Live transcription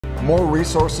More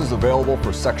resources available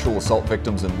for sexual assault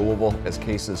victims in Louisville as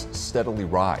cases steadily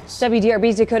rise.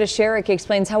 WDRB's Dakota Sherrick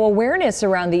explains how awareness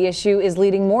around the issue is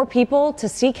leading more people to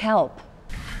seek help.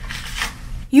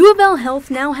 UofL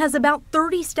Health now has about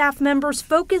 30 staff members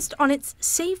focused on its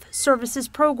Safe Services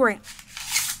program.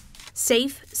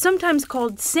 SAFE, sometimes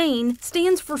called SANE,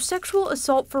 stands for Sexual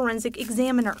Assault Forensic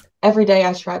Examiner. Every day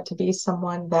I strive to be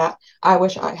someone that I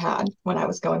wish I had when I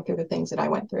was going through the things that I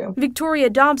went through.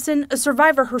 Victoria Dobson, a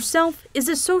survivor herself, is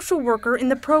a social worker in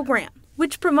the program,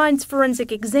 which provides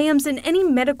forensic exams and any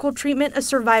medical treatment a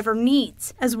survivor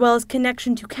needs, as well as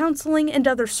connection to counseling and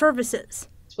other services.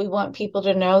 We want people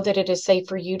to know that it is safe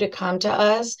for you to come to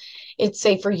us. It's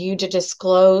safe for you to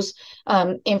disclose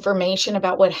information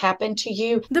about what happened to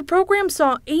you. The program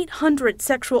saw 800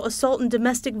 sexual assault and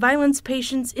domestic violence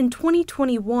patients in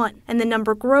 2021, and the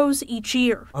number grows each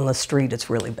year. On the street, it's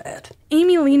really bad.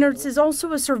 Amy Leenertz is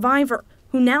also a survivor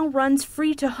who now runs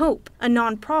Free to Hope, a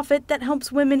nonprofit that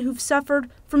helps women who've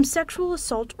suffered from sexual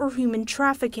assault or human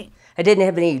trafficking. I didn't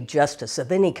have any justice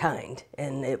of any kind,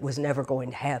 and it was never going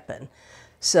to happen.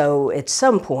 So at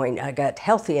some point, I got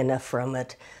healthy enough from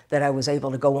it that I was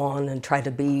able to go on and try to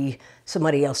be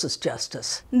somebody else's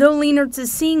justice. Though Leenertz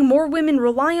is seeing more women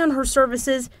rely on her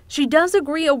services, she does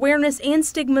agree awareness and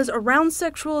stigmas around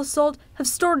sexual assault have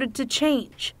started to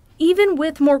change. Even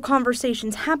with more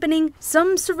conversations happening,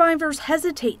 some survivors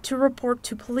hesitate to report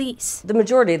to police. The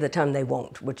majority of the time they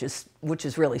won't, which is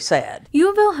really sad.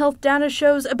 UofL Health data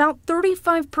shows about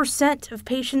 35% of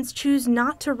patients choose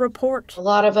not to report. A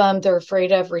lot of them, they're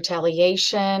afraid of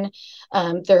retaliation.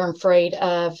 They're afraid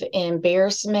of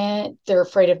embarrassment. They're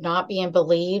afraid of not being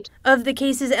believed. Of the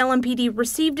cases LMPD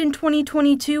received in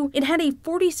 2022, it had a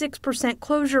 46%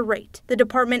 closure rate. The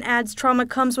department adds trauma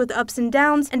comes with ups and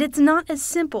downs, and it's not as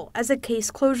simple as a case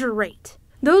closure rate.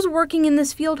 Those working in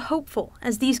this field hopeful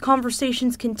as these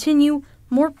conversations continue,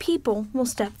 more people will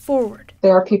step forward.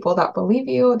 There are people that believe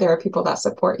you, there are people that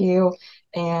support you,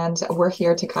 and we're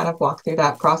here to kind of walk through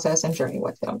that process and journey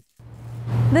with them.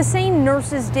 The SANE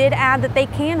nurses did add that they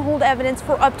can hold evidence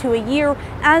for up to a year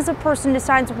as a person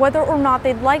decides whether or not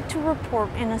they'd like to report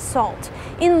an assault.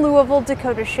 In Louisville,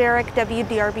 Dakota Sherrick,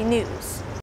 WDRB News.